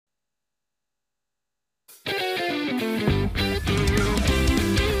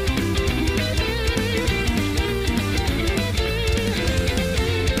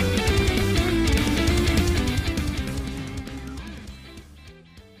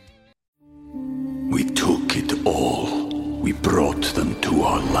We took it all. We brought them to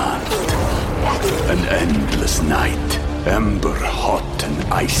our land. An endless night, ember hot and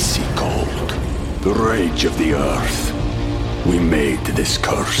icy cold. The rage of the earth. We made this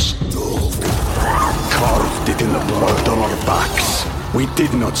curse. Carved it in the blood on our backs. We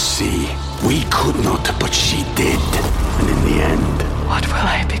did not see. We could not, but she did. And in the end... What will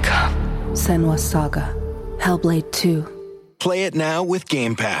I become? Senua's Saga. Hellblade 2. Play it now with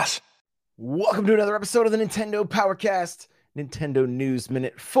Game Pass. Welcome to another episode of the Nintendo Powercast, Nintendo News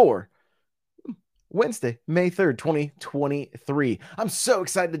Minute for Wednesday, May 3rd, 2023. I'm so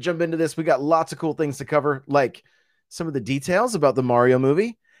excited to jump into this. We got lots of cool things to cover, like some of the details about the Mario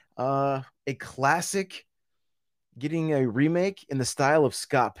movie, a classic getting a remake in the style of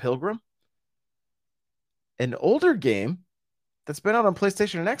Scott Pilgrim, an older game that's been out on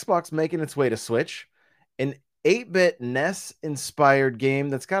PlayStation and Xbox making its way to Switch, an 8-bit NES-inspired game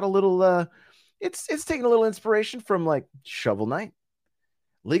that's got a little, it's taking a little inspiration from, like, Shovel Knight.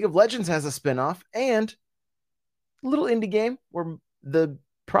 League of Legends has a spin-off, and a little indie game where the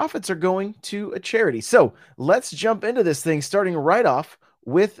profits are going to a charity. So let's jump into this thing, starting right off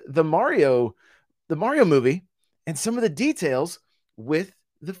with the Mario movie and some of the details with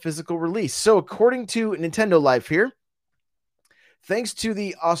the physical release. So according to Nintendo Life here, thanks to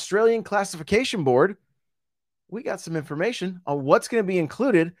the Australian Classification Board, we got some information on what's going to be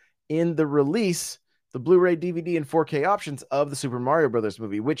included in the release, the Blu-ray, DVD, and 4K options of the Super Mario Brothers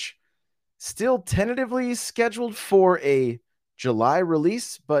movie, which still tentatively scheduled for a July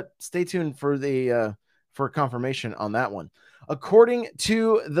release, but stay tuned for for confirmation on that one. According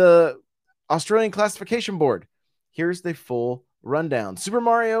to the Australian Classification Board, here's the full rundown. Super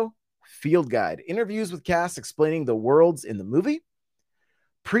Mario Field Guide, interviews with cast explaining the worlds in the movie,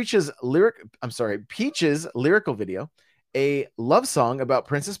 Peach's lyrical video, a love song about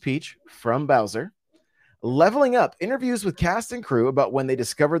Princess Peach from Bowser, Leveling Up, interviews with cast and crew about when they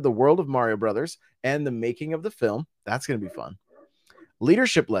discovered the world of Mario Brothers and the making of the film. That's going to be fun.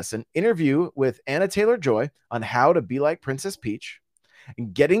 Leadership Lesson, interview with Anna Taylor-Joy on how to be like Princess Peach,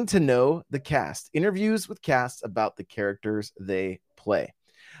 and Getting to Know the Cast, interviews with cast about the characters they play.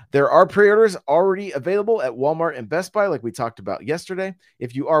 There are pre-orders already available at Walmart and Best Buy, like we talked about yesterday.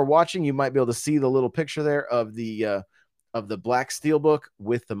 If you are watching, you might be able to see the little picture there of the black steelbook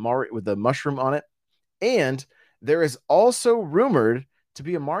with the mushroom on it. And there is also rumored to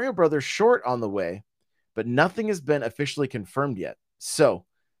be a Mario Brothers short on the way, but nothing has been officially confirmed yet. So,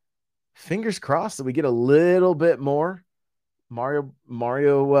 fingers crossed that we get a little bit more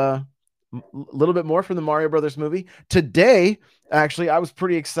little bit more from the Mario Brothers movie. Today, actually, I was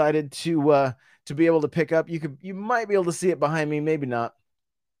pretty excited to be able to pick up. You might be able to see it behind me, maybe not.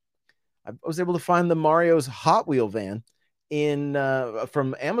 I was able to find the Mario's Hot Wheel van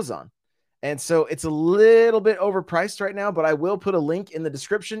from Amazon. And so it's a little bit overpriced right now, but I will put a link in the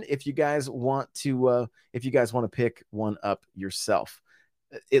description if you guys want to pick one up yourself.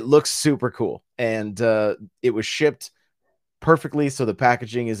 It looks super cool, and it was shipped perfectly, so the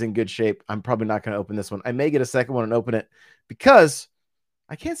packaging is in good shape. I'm probably not going to open this one. I may get a second one and open it because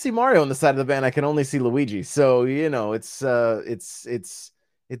I can't see Mario on the side of the van. I can only see Luigi. So, it's kind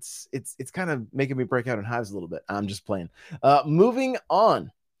of making me break out in hives a little bit. I'm just playing. Moving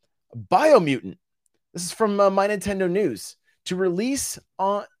on. Biomutant. This is from My Nintendo News. To release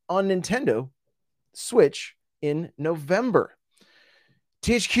on Nintendo Switch in November.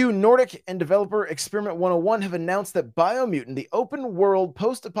 THQ Nordic and developer Experiment 101 have announced that Biomutant, the open-world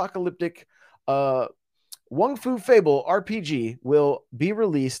post-apocalyptic Wung Fu Fable RPG, will be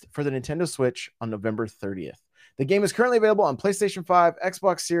released for the Nintendo Switch on November 30th. The game is currently available on PlayStation 5,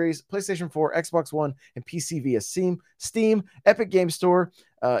 Xbox Series, PlayStation 4, Xbox One, and PC via Steam, Epic Game Store,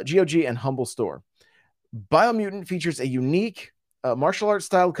 GOG, and Humble Store. Biomutant features a unique martial arts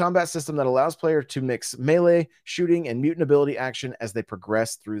style combat system that allows players to mix melee, shooting, and mutant ability action as they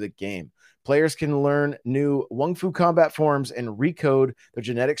progress through the game. Players can learn new Wung Fu combat forms and recode their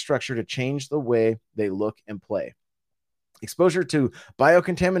genetic structure to change the way they look and play. Exposure to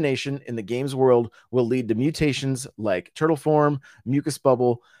biocontamination in the game's world will lead to mutations like turtle form, mucus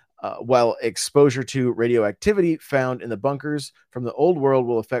bubble, while exposure to radioactivity found in the bunkers from the old world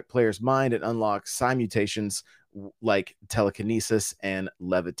will affect players' mind and unlock psi mutations like telekinesis and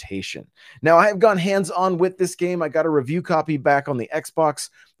levitation. Now, I have gone hands-on with this game. I got a review copy back on the Xbox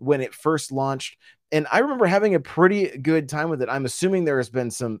when it first launched, and I remember having a pretty good time with it. I'm assuming there has been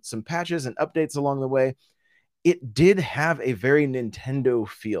some patches and updates along the way. It did have a very Nintendo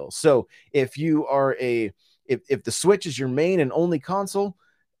feel. So if you are if the Switch is your main and only console,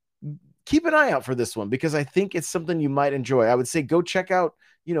 keep an eye out for this one because I think it's something you might enjoy. I would say go check out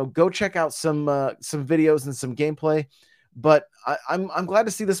some videos and some gameplay. But I'm glad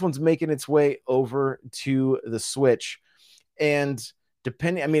to see this one's making its way over to the Switch. And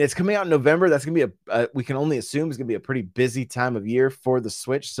it's coming out in November. That's going to be we can only assume it's going to be a pretty busy time of year for the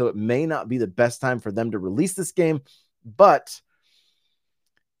Switch. So it may not be the best time for them to release this game, but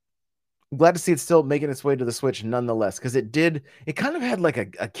I'm glad to see it's still making its way to the Switch nonetheless, because it kind of had like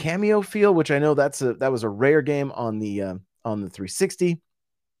a cameo feel, which I know that was a rare game on the 360,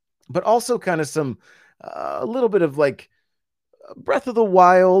 but also kind of some a little bit of like Breath of the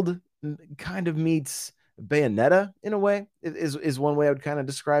Wild kind of meets Bayonetta in a way is one way I would kind of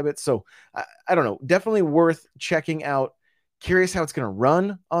describe it. So I don't know, definitely worth checking out. Curious how it's going to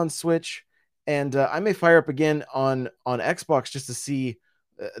run on Switch, and I may fire up again on Xbox just to see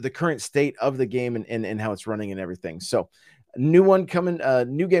the current state of the game and how it's running and everything. So new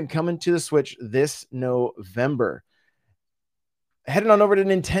game coming to the Switch this November. Heading on over to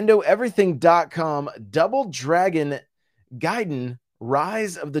NintendoEverything.com, Double Dragon Gaiden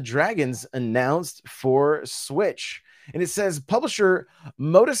Rise of the Dragons announced for Switch. And it says publisher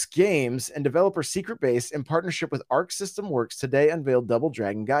Modus Games and developer Secret Base, in partnership with Arc System Works, today unveiled Double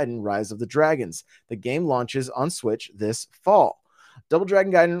Dragon Gaiden Rise of the Dragons. The game launches on Switch this fall. Double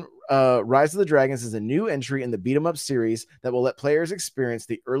Dragon Gaiden Rise of the Dragons is a new entry in the beat-em-up series that will let players experience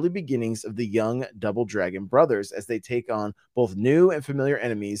the early beginnings of the young Double Dragon brothers as they take on both new and familiar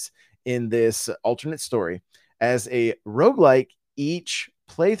enemies in this alternate story. As a roguelike, each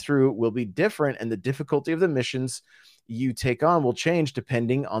playthrough will be different, and the difficulty of the missions you take on will change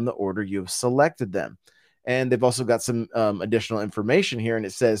depending on the order you have selected them. And they've also got some additional information here, and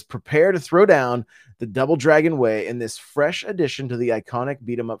it says, prepare to throw down the Double Dragon way in this fresh addition to the iconic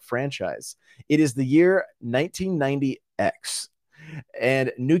beat-em-up franchise. It is the year 1990X,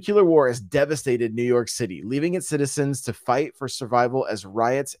 and nuclear war has devastated New York City, leaving its citizens to fight for survival as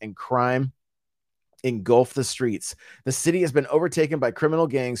riots and crime engulf the streets. The city has been overtaken by criminal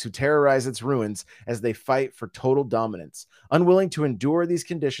gangs who terrorize its ruins as they fight for total dominance. Unwilling to endure these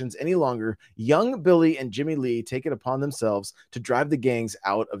conditions any longer, young Billy and Jimmy Lee take it upon themselves to drive the gangs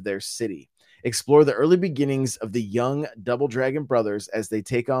out of their city. Explore the early beginnings of the young Double Dragon brothers as they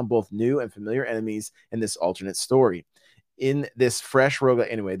take on both new and familiar enemies in this alternate story. In this fresh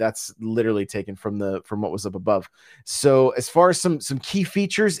roguelike, anyway, that's literally taken from what was up above. So as far as some key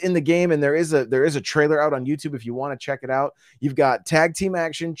features in the game, and there is a trailer out on YouTube if you want to check it out. You've got tag team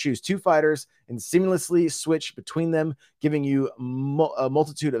action, choose two fighters and seamlessly switch between them, giving you a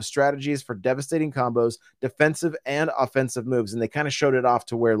multitude of strategies for devastating combos, defensive and offensive moves. And they kind of showed it off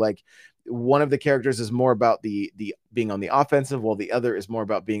to where like one of the characters is more about the being on the offensive, while the other is more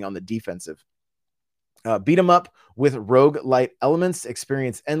about being on the defensive. Beat 'em up with roguelite elements.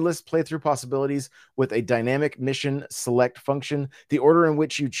 Experience endless playthrough possibilities with a dynamic mission select function. The order in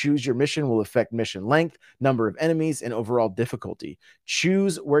which you choose your mission will affect mission length, number of enemies, and overall difficulty.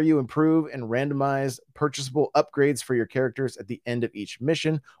 Choose where you improve and randomize purchasable upgrades for your characters at the end of each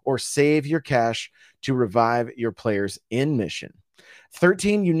mission, or save your cash to revive your players in mission.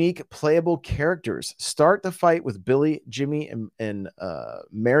 13 unique playable characters. Start the fight with Billy, Jimmy, and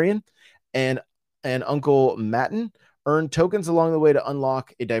Marion, and Uncle Matten. Earn tokens along the way to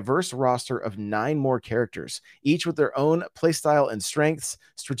unlock a diverse roster of 9 more characters, each with their own playstyle and strengths.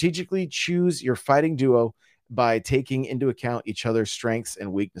 Strategically choose your fighting duo by taking into account each other's strengths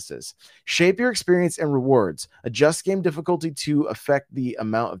and weaknesses. Shape your experience and rewards. Adjust game difficulty to affect the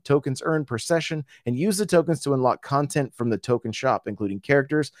amount of tokens earned per session, and use the tokens to unlock content from the token shop, including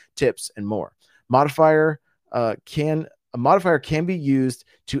characters, tips, and more. A modifier can be used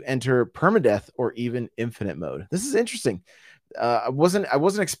to enter permadeath or even infinite mode. This is interesting. I wasn't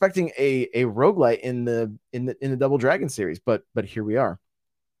expecting a roguelite in the Double Dragon series, but here we are.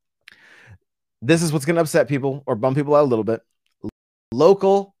 This is what's going to upset people or bum people out a little bit.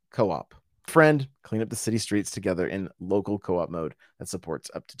 Local co-op. Friend, clean up the city streets together in local co-op mode that supports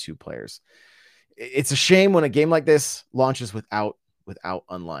up to 2 players. It's a shame when a game like this launches without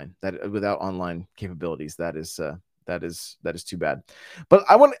online capabilities. That is too bad. But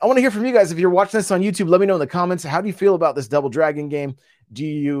I want to hear from you guys. If you're watching this on YouTube, let me know in the comments. How do you feel about this Double Dragon game?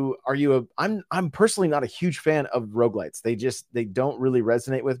 I'm personally not a huge fan of roguelites. They don't really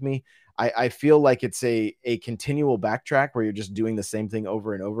resonate with me. I feel like it's a continual backtrack where you're just doing the same thing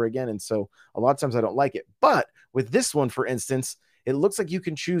over and over again. And so a lot of times I don't like it. But with this one, for instance, it looks like you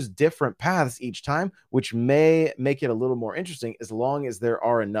can choose different paths each time, which may make it a little more interesting as long as there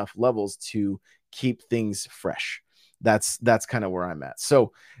are enough levels to keep things fresh. That's kind of where I'm at.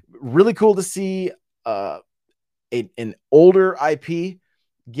 So really cool to see an older IP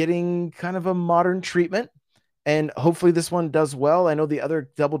getting kind of a modern treatment, and hopefully this one does well. I know the other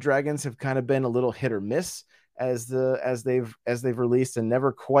Double Dragons have kind of been a little hit or miss as they've released, and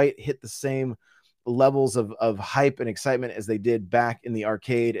never quite hit the same levels of hype and excitement as they did back in the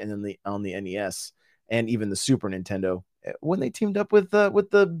arcade and then on the NES and even the Super Nintendo when they teamed up with the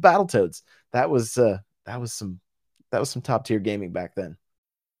Battletoads. That was some top tier gaming back then.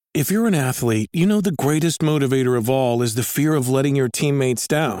 If you're an athlete, you know the greatest motivator of all is the fear of letting your teammates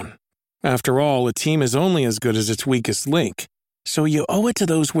down. After all, a team is only as good as its weakest link. So you owe it to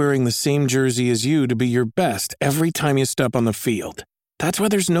those wearing the same jersey as you to be your best every time you step on the field. That's why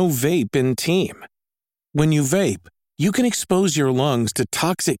there's no vape in team. When you vape, you can expose your lungs to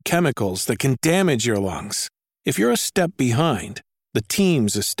toxic chemicals that can damage your lungs. If you're a step behind, the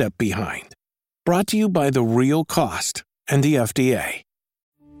team's a step behind. Brought to you by The Real Cost and the FDA.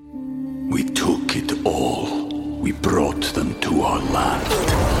 We took it all. We brought them to our land.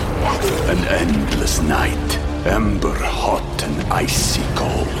 An endless night, ember hot and icy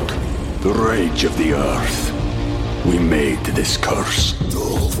cold. The rage of the earth. We made this curse.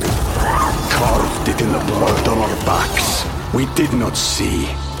 Carved it in the blood on our backs. We did not see.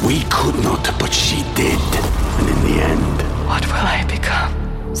 We could not, but she did. And in the end... What will I become?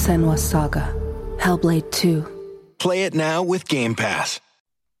 Senua's Saga. Hellblade 2. Play it now with Game Pass.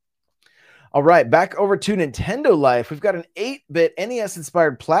 All right, back over to Nintendo Life. We've got an 8-bit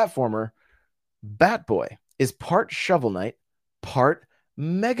NES-inspired platformer. Batboy is part Shovel Knight, part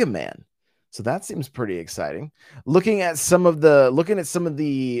Mega Man. So that seems pretty exciting. Looking at some of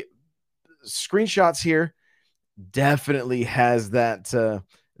the screenshots here, definitely has that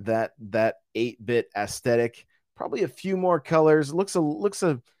 8-bit aesthetic. Probably a few more colors. Looks almost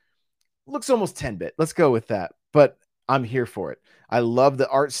 10-bit. Let's go with that. But I'm here for it. I love the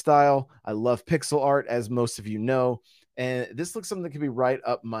art style. I love pixel art, as most of you know. And this looks something that could be right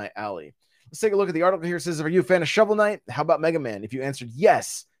up my alley. Let's take a look at the article here. It says, are you a fan of Shovel Knight? How about Mega Man? If you answered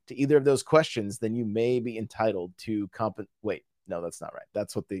yes to either of those questions, then you may be entitled to wait, no, that's not right.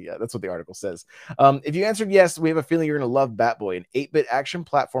 That's what the article says. If you answered yes, we have a feeling you're going to love Batboy, an 8-bit action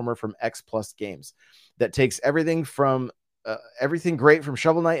platformer from X Plus Games that takes everything great from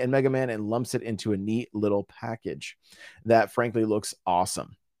Shovel Knight and Mega Man and lumps it into a neat little package that frankly looks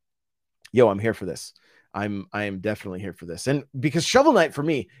awesome. Yo, I'm here for this. I am definitely here for this. And because Shovel Knight for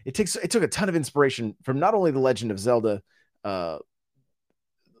me, it took a ton of inspiration from not only The Legend of Zelda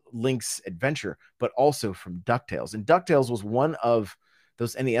Link's Adventure, but also from DuckTales. And DuckTales was one of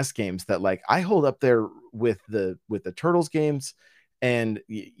those NES games that like I hold up there with the Turtles games and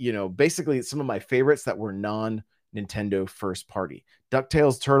basically some of my favorites that were non-Nintendo first party.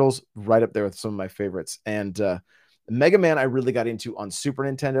 DuckTales, Turtles, right up there with some of my favorites. And Mega Man I really got into on Super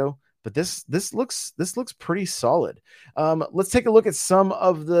Nintendo, but this looks pretty solid. Let's take a look at some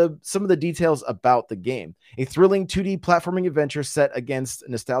of the details about the game. A thrilling 2D platforming adventure set against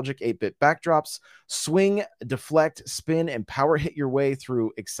nostalgic 8-bit backdrops. Swing, deflect, spin, and power hit your way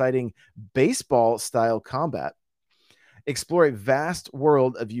through exciting baseball-style combat. Explore a vast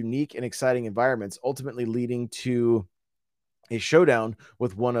world of unique and exciting environments, ultimately leading to a showdown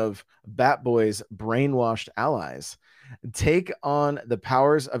with one of Batboy's brainwashed allies. Take on the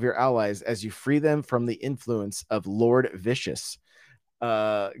powers of your allies as you free them from the influence of Lord Vicious.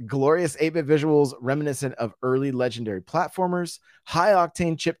 Glorious 8-bit visuals reminiscent of early legendary platformers.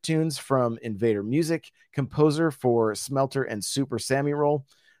 High-octane chiptunes from Invader Music, composer for Smelter and Super Sammy Roll.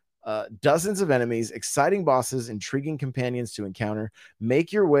 Dozens of enemies, exciting bosses, intriguing companions to encounter.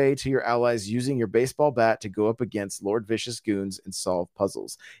 Make your way to your allies using your baseball bat to go up against Lord Vicious goons and solve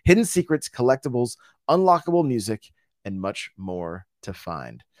puzzles. Hidden secrets, collectibles, unlockable music, and much more to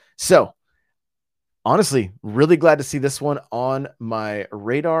find. So, honestly, really glad to see this one on my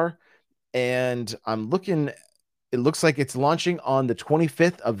radar. And it looks like it's launching on the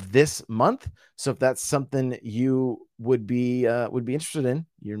 25th of this month. So if that's something you would be interested in,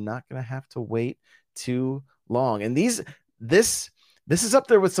 you're not going to have to wait too long. And this is up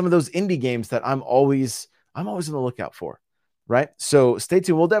there with some of those indie games that I'm always on the lookout for, right? So stay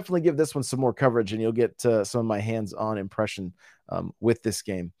tuned. We'll definitely give this one some more coverage, and you'll get some of my hands-on impression with this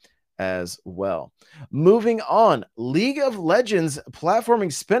game as well. Moving on, League of Legends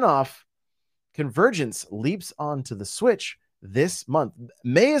platforming spinoff Convergence leaps onto the Switch this month.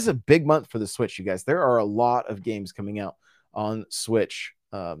 May is a big month for the Switch, you guys. There are a lot of games coming out on Switch.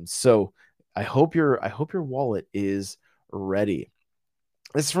 So I hope your wallet is ready.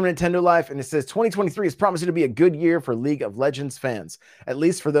 This is from Nintendo Life, and it says 2023 is promising to be a good year for League of Legends fans, at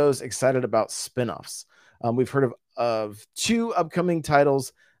least for those excited about spinoffs. We've heard of 2 upcoming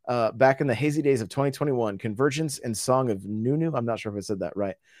titles back in the hazy days of 2021, Convergence and Song of Nunu. I'm not sure if I said that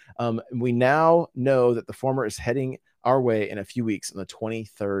right. We now know that the former is heading our way in a few weeks on the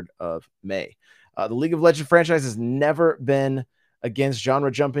 23rd of May. The League of Legends franchise has never been against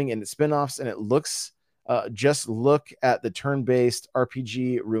genre jumping in its spinoffs, and it looks just look at the turn-based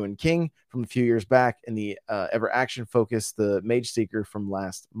RPG Ruin King from a few years back and the ever action-focused The Mage Seeker from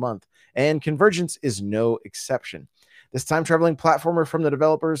last month. And Convergence is no exception. This time-traveling platformer from the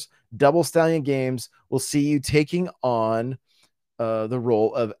developers Double Stallion Games will see you taking on the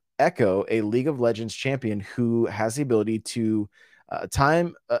role of Echo, a League of Legends champion who has the ability to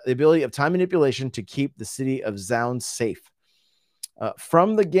time manipulation to keep the city of Zaun safe.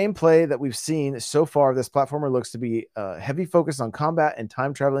 From the gameplay that we've seen so far, this platformer looks to be heavy focus on combat and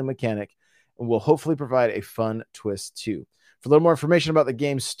time traveling mechanic, and will hopefully provide a fun twist too. For a little more information about the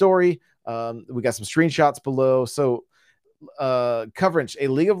game's story, we got some screenshots below. So, coverage: a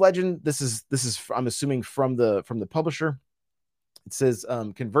League of Legends. This is I'm assuming from the publisher. It says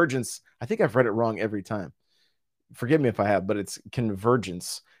Convergence. I think I've read it wrong every time. Forgive me if I have, but it's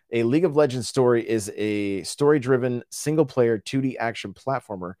Convergence. A League of Legends story is a story-driven, single-player 2D action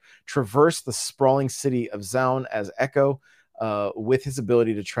platformer. Traverse the sprawling city of Zaun as Echo with his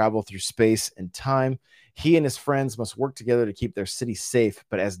ability to travel through space and time. He and his friends must work together to keep their city safe,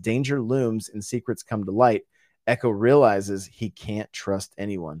 but as danger looms and secrets come to light, Echo realizes he can't trust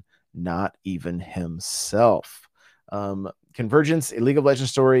anyone, not even himself. Convergence, a League of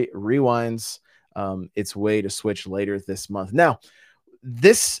Legends story, rewinds its way to Switch later this month. Now,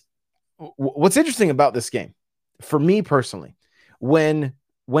 what's interesting about this game, for me personally, when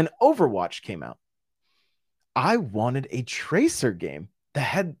Overwatch came out, I wanted a Tracer game that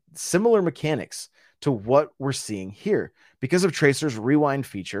had similar mechanics to what we're seeing here. Because of Tracer's rewind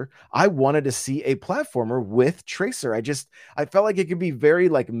feature, I wanted to see a platformer with Tracer. I felt like it could be very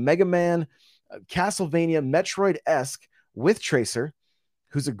like Mega Man, Castlevania, Metroid-esque with Tracer,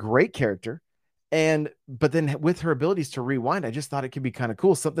 who's a great character. But then with her abilities to rewind, I just thought it could be kind of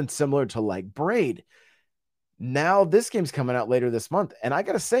cool. Something similar to like Braid. Now this game's coming out later this month, and I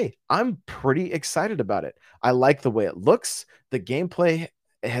got to say, I'm pretty excited about it. I like the way it looks. The gameplay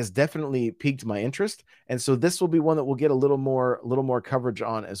has definitely piqued my interest. And so this will be one that we'll get a little more coverage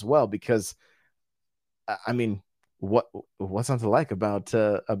on as well, because I mean, what's not to like about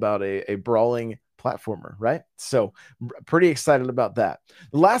a brawling platformer, right? So pretty excited about that.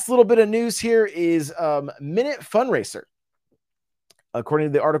 The last little bit of news here is Minute Funracer. According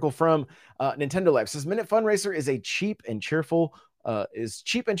to the article from Nintendo Life, says Minute Funracer is cheap and cheerful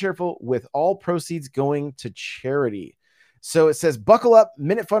with all proceeds going to charity. So it says, buckle up.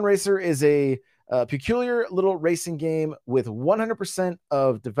 Minute Funracer is a peculiar little racing game with 100%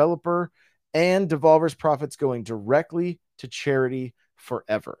 of developer and Devolver's profits going directly to charity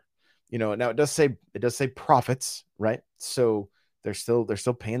forever. You know, now it does say profits, right? So they're still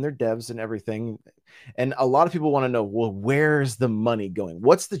paying their devs and everything. And a lot of people want to know, well, where's the money going?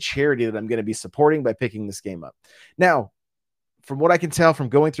 What's the charity that I'm going to be supporting by picking this game up? Now, from what I can tell from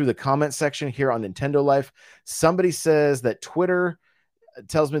going through the comment section here on Nintendo Life, somebody says that Twitter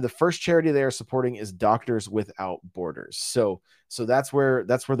tells me the first charity they are supporting is Doctors Without Borders. So that's where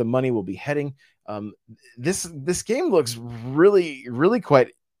the money will be heading. This game looks really, really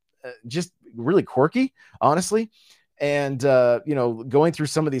quite just really quirky, honestly. And, going through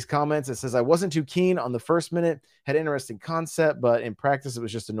some of these comments, it says, I wasn't too keen on the first minute, had interesting concept, but in practice, it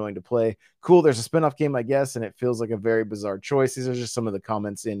was just annoying to play. Cool. There's a spinoff game, I guess, and it feels like a very bizarre choice. These are just some of the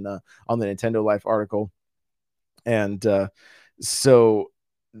comments on the Nintendo Life article. And so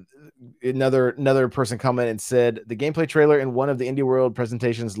another person commented and said, the gameplay trailer in one of the Indie World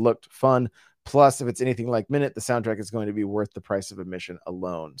presentations looked fun. Plus, if it's anything like Minute, the soundtrack is going to be worth the price of admission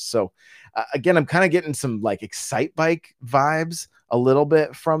alone. So, again, I'm kind of getting some like Excite Bike vibes a little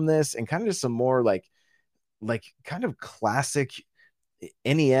bit from this, and kind of just some more like kind of classic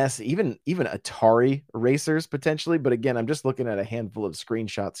NES, even Atari racers potentially. But again, I'm just looking at a handful of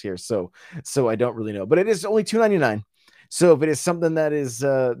screenshots here, so I don't really know. But it is only $2.99. So if it is something that is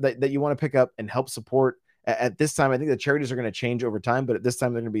that you want to pick up and help support. At this time, I think the charities are going to change over time, but at this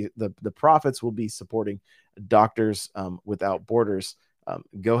time, they're going to be the profits will be supporting Doctors Without Borders.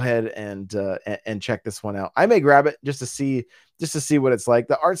 Go ahead and check this one out. I may grab it just to see what it's like.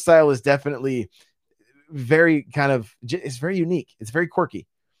 The art style is definitely very it's very unique. It's very quirky,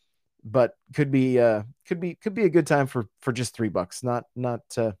 but could be a good time for just $3.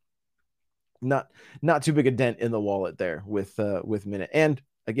 Not too big a dent in the wallet there with Minute. And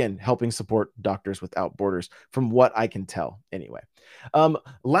again, helping support Doctors Without Borders, from what I can tell anyway.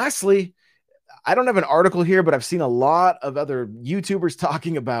 Lastly, I don't have an article here, but I've seen a lot of other YouTubers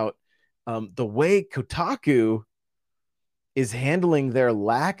talking about the way Kotaku is handling their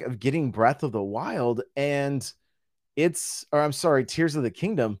lack of getting Breath of the Wild and Tears of the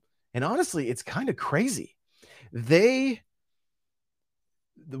Kingdom. And honestly, it's kind of crazy. They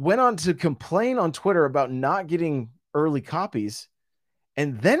went on to complain on Twitter about not getting early copies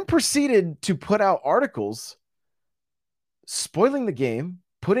and then proceeded to put out articles spoiling the game,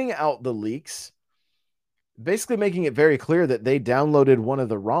 putting out the leaks, basically making it very clear that they downloaded one of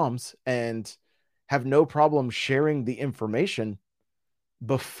the ROMs and have no problem sharing the information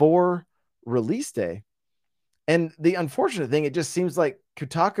before release day. And the unfortunate thing, it just seems like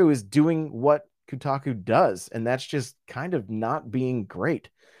Kotaku is doing what Kotaku does, and that's just kind of not being great,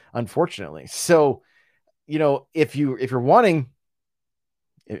 unfortunately. So, if you're wanting,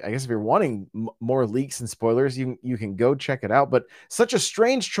 I guess if you're wanting more leaks and spoilers, you can go check it out. But such a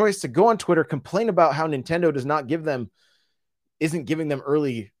strange choice to go on Twitter, complain about how Nintendo isn't giving them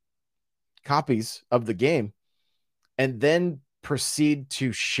early copies of the game, and then proceed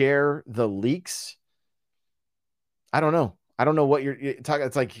to share the leaks. I don't know what you're talking.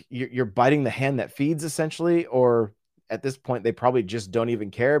 It's like you're biting the hand that feeds, essentially, or at this point, they probably just don't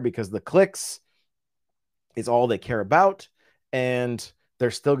even care because the clicks is all they care about. And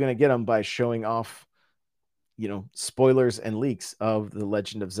they're still going to get them by showing off, spoilers and leaks of The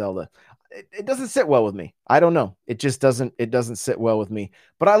Legend of Zelda. It doesn't sit well with me. I don't know. It doesn't sit well with me,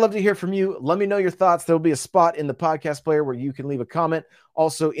 but I love to hear from you. Let me know your thoughts. There'll be a spot in the podcast player where you can leave a comment.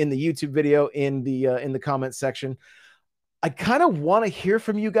 Also in the YouTube video, in the comment section. I kind of want to hear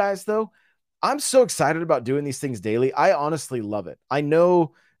from you guys though. I'm so excited about doing these things daily. I honestly love it. I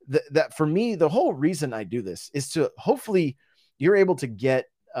know that for me, the whole reason I do this is to hopefully you're able to get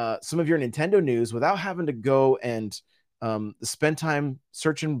some of your Nintendo news without having to go and spend time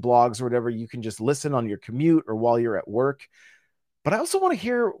searching blogs or whatever. You can just listen on your commute or while you're at work. But I also want to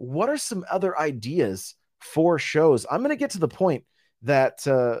hear what are some other ideas for shows. I'm going to get to the point that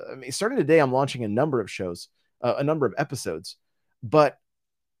starting today, I'm launching a number of shows, a number of episodes. But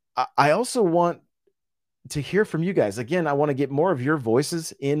I also want to hear from you guys. Again, I want to get more of your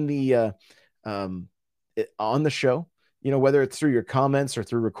voices in the on the show, whether it's through your comments or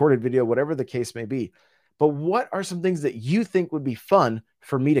through recorded video, whatever the case may be. But what are some things that you think would be fun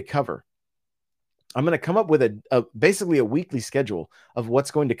for me to cover? I'm going to come up with basically a weekly schedule of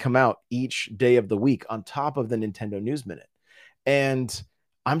what's going to come out each day of the week on top of the Nintendo News Minute. And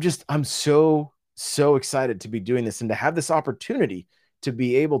I'm so excited to be doing this and to have this opportunity to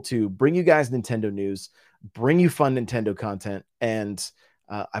be able to bring you guys Nintendo news, bring you fun Nintendo content. And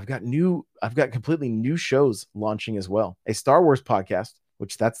I've got completely new shows launching as well. A Star Wars podcast,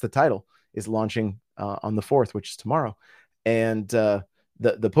 which that's the title, is launching on the 4th, which is tomorrow. And the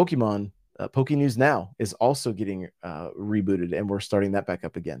Pokemon Poke News Now is also getting rebooted, and we're starting that back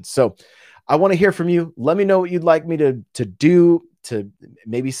up again. So I want to hear from you. Let me know what you'd like me to do, to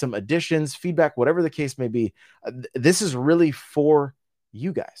maybe some additions, feedback, whatever the case may be. This is really for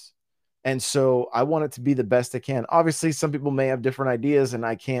you guys. And so I want it to be the best I can. Obviously, some people may have different ideas, and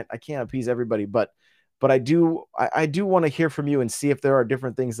I can't appease everybody, but I do want to hear from you and see if there are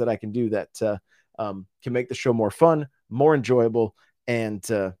different things that I can do that can make the show more fun, more enjoyable, and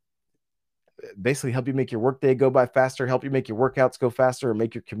basically help you make your workday go by faster, help you make your workouts go faster, or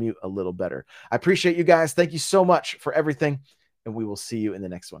make your commute a little better. I appreciate you guys. Thank you so much for everything, and we will see you in the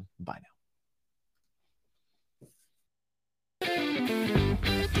next one. Bye now.